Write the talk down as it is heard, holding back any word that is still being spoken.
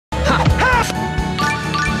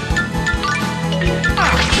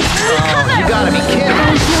gotta be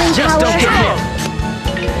kidding! Just don't get hit!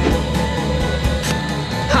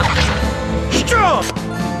 Strong!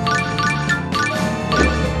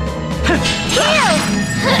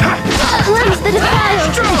 Cleanse the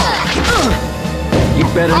defiles! You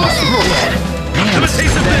better not throw that! Have a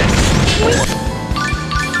taste of this!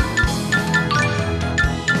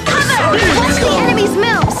 Watch the enemy's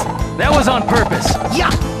moves! That was on purpose!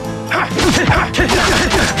 Yeah!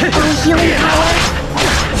 Healing power!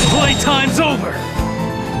 Playtime's over!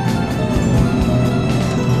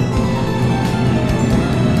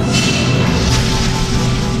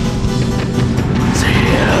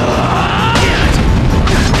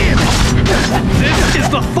 This is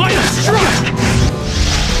the final strike!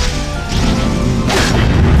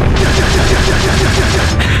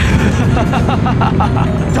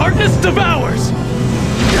 Darkness devours!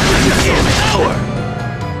 Power!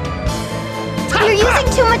 You're using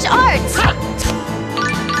too much arts!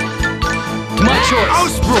 My choice!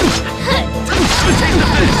 Ausbruch! Have a taste of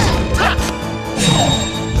this!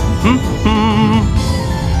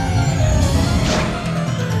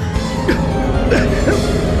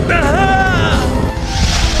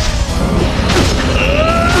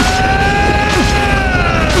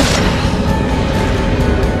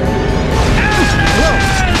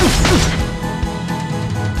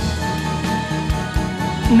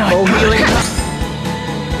 Not healing.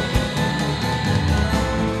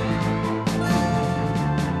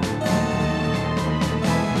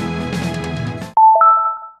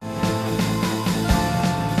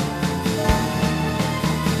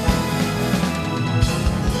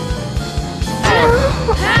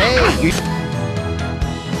 Hey, you're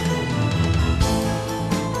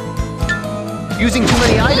using too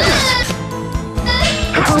many items.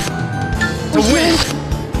 To win.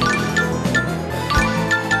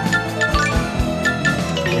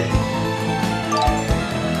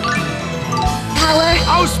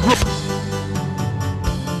 Ausbruch!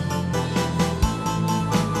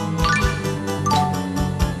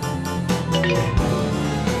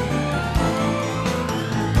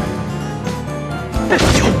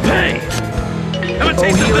 You'll pay! Have a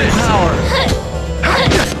taste of this! Power!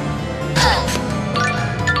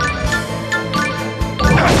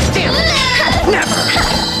 Damn it! Never!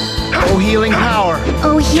 Oh, healing power!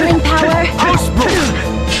 Oh, healing power! Ausbruch!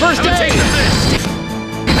 First aid!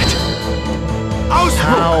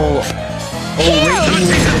 Howl! Oh, raging!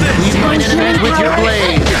 Leave mine enemies with your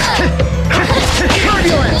blade!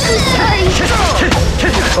 Turbulence!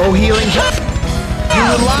 Oh, healing! You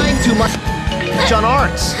rely too much on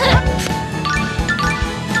arts!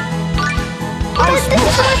 This is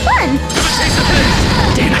more fun!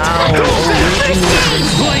 Damn it! Howl! Oh, raging!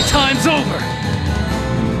 Playtime's over!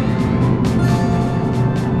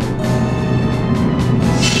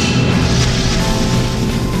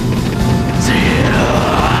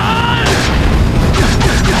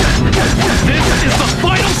 This is the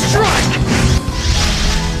final strike!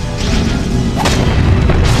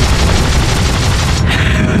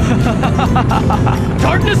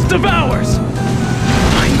 Darkness devours!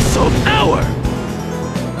 Lines of power!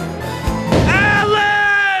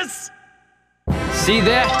 Alice! See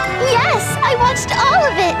that? Yes! I watched all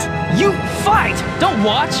of it! You fight! Don't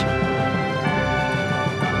watch!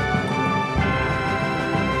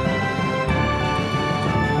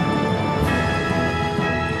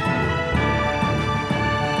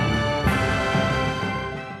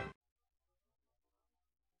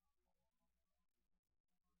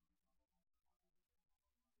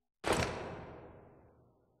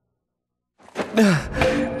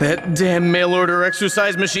 That damn mail-order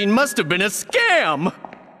exercise machine must have been a scam!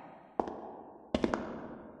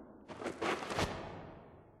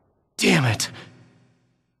 Damn it.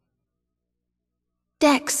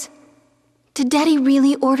 Dex, did Daddy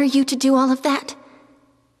really order you to do all of that?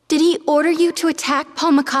 Did he order you to attack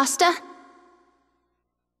Paul Macosta?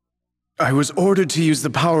 I was ordered to use the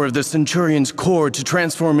power of the Centurion's core to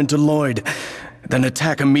transform into Lloyd, then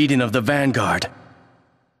attack a meeting of the Vanguard.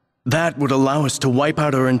 That would allow us to wipe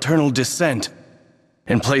out our internal dissent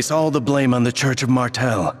and place all the blame on the Church of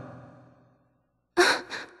Martel.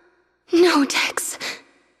 No, Dex.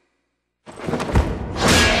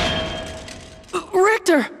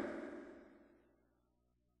 Richter!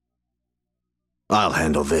 I'll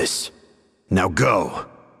handle this. Now go.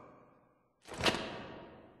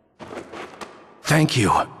 Thank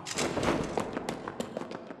you.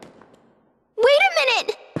 Wait a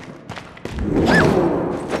minute!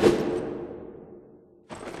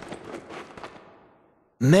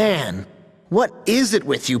 Man, what is it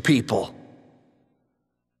with you people?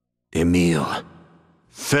 Emile,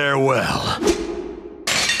 farewell.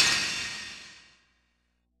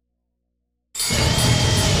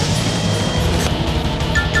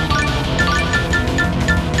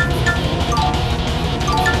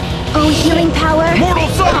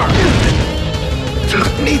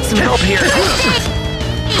 need some help here.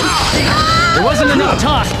 There wasn't enough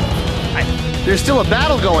talk. There's still a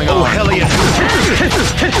battle going on. Oh, Hellion!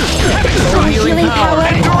 Oh, healing power.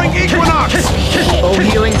 Enduring Equinox! Oh,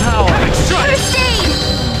 healing power. First aid!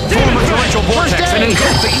 Form a torrential vortex and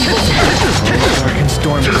engulf the evil. Dark and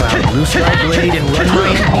storm cloud. Loose my blade and run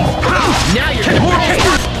my enemies. Now you're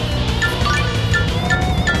gonna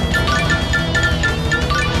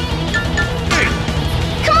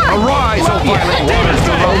Arise, O violent waters,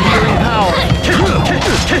 the Oh, healing power.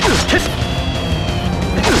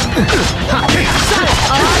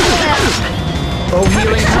 Oh,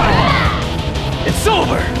 healing power. It's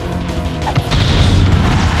over.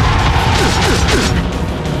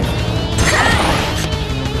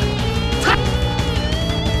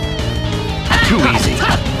 Too easy.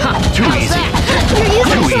 Too easy. You're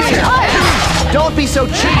using Too so easy. hard! Don't be so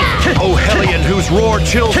cheap. O Hellion, whose roar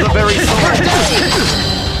chills the very soul.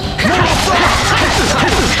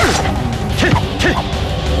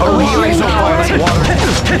 Arise, O violent waters.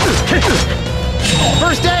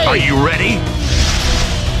 First aid. Are you ready?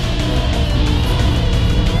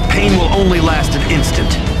 Pain will only last an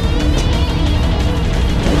instant.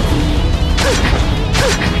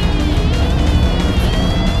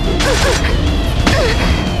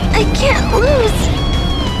 I can't lose!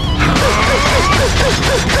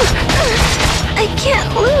 I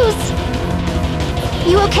can't lose!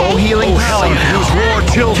 You okay? Oh, healing O power. Hellion, whose roar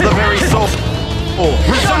chills the very soul.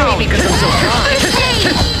 Resound because I'm so high. First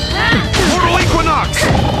aid! Mortal Equinox!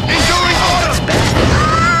 Enduring autumn!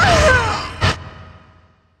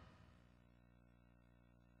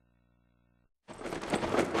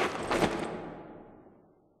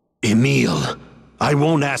 Emile, I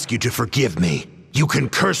won't ask you to forgive me. You can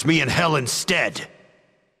curse me in hell instead.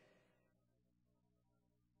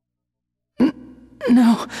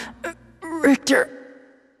 No, Richter.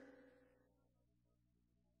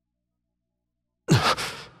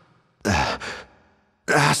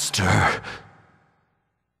 Aster.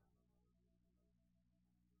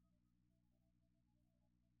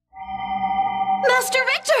 Master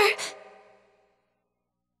Richter!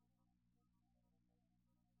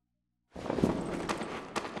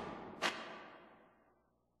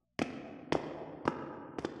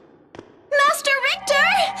 Master Richter!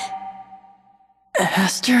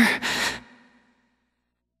 Esther?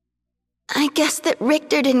 I guess that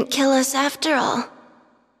Richter didn't kill us after all.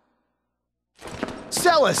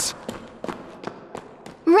 Seles.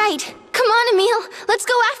 Right. Come on, Emile. Let's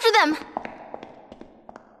go after them.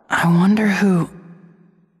 I wonder who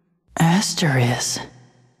Esther is.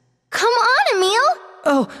 Come on, Emile.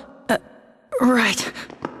 Oh, right.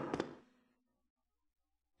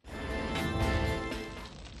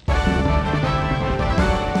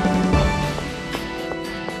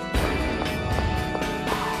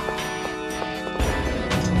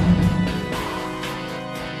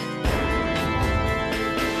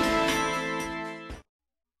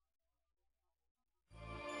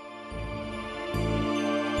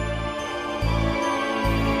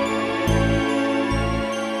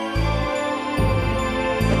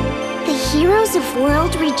 Heroes of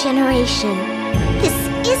World Regeneration. This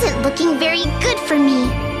isn't looking very good for me.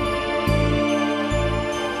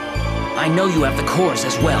 I know you have the cores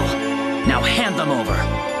as well. Now hand them over.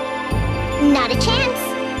 Not a chance.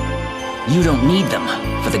 You don't need them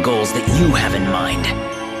for the goals that you have in mind.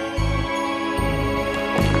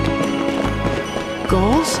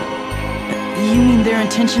 Goals? You mean their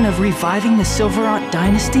intention of reviving the Silverant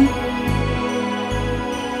dynasty?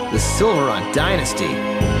 The Silverant dynasty.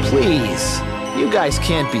 Please. You guys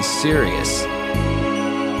can't be serious.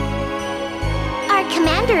 Our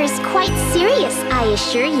commander is quite serious, I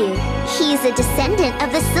assure you. He's a descendant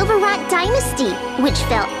of the Silverant dynasty, which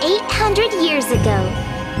fell 800 years ago.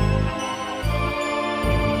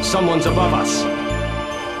 Someone's above us.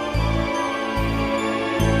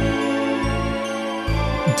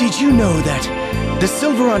 Did you know that the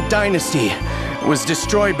Silverant dynasty was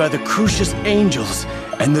destroyed by the Crucius Angels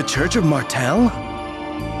and the Church of Martel?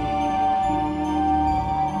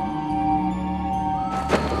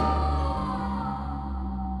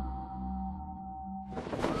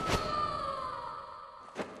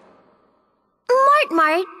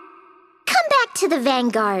 Mart, come back to the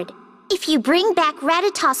Vanguard. If you bring back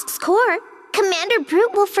Ratatosk's core, Commander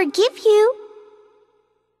Brute will forgive you.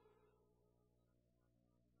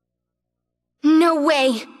 No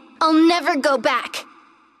way. I'll never go back.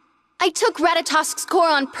 I took Ratatosk's core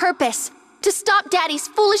on purpose, to stop Daddy's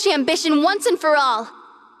foolish ambition once and for all.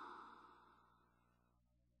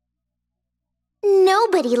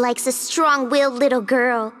 Nobody likes a strong-willed little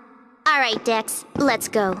girl. All right, Dex, let's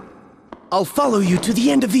go. I'll follow you to the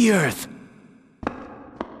end of the earth.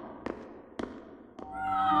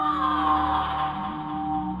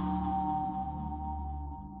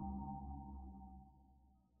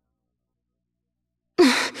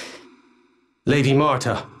 Lady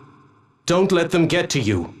Marta, don't let them get to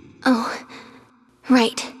you. Oh,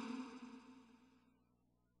 right.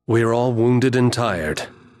 We're all wounded and tired.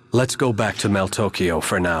 Let's go back to Meltokio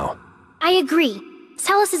for now. I agree.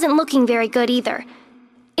 Seles isn't looking very good either.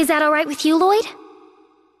 Is that alright with you, Lloyd?